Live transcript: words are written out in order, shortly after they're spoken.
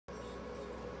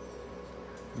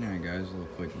Alright guys, a little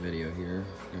quick video here.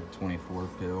 Got a 24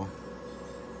 pill.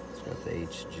 It's got the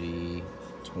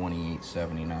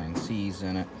HG2879c's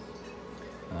in it.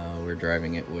 We're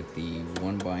driving it with the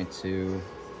 1x2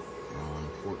 on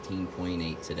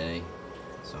 14.8 today.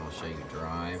 So I'll show you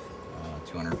drive.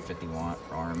 250 watt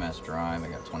for RMS drive. I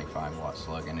got 25 watt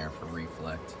slug in there for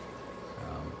reflect.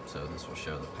 So this will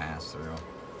show the pass through.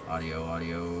 Audio.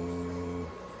 So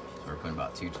we're putting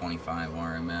about 225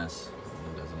 RMS.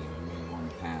 It doesn't even move on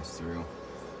the pass through.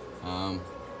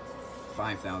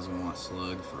 5,000 watt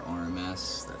slug for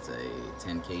RMS. That's a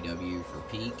 10 kW for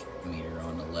peak. Meter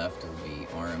on the left will be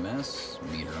RMS.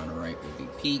 Meter on the right will be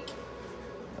peak.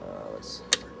 Let's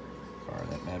fire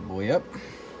that bad boy up.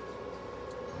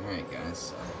 Alright guys,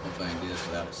 so hopefully I can do this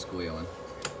without it squealing.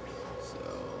 So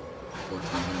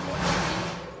 1400 watt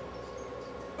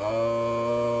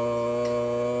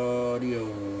audio.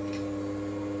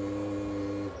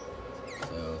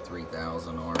 So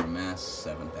 3,000 RMS,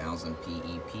 7,000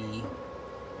 PEP.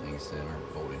 Like I said, our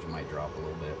voltage might drop a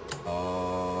little bit.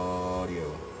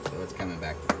 Audio. So that's coming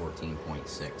back to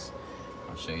 14.6.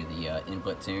 I'll show you the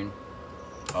input tune.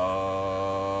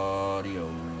 Audio.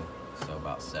 So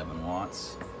about 7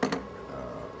 watts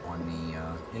on the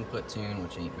input tune,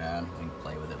 which ain't bad. We can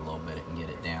play with it a little bit and get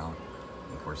it down.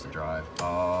 And of course the drive.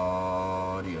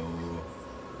 Audio.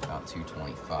 About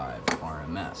 225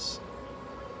 RMS.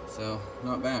 So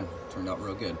not bad. Turned out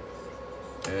real good.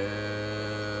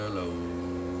 Hello.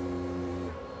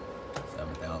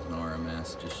 7,000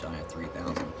 RMS, just shy of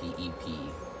 3,000 PEP.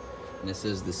 And this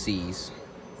is the C's.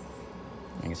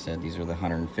 Like I said, these are the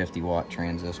 150 watt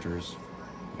transistors.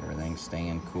 Everything's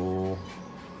staying cool.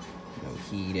 No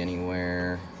heat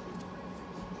anywhere.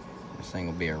 This thing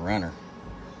will be a runner.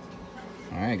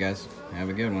 Alright guys, have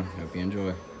a good one. Hope you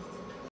enjoy.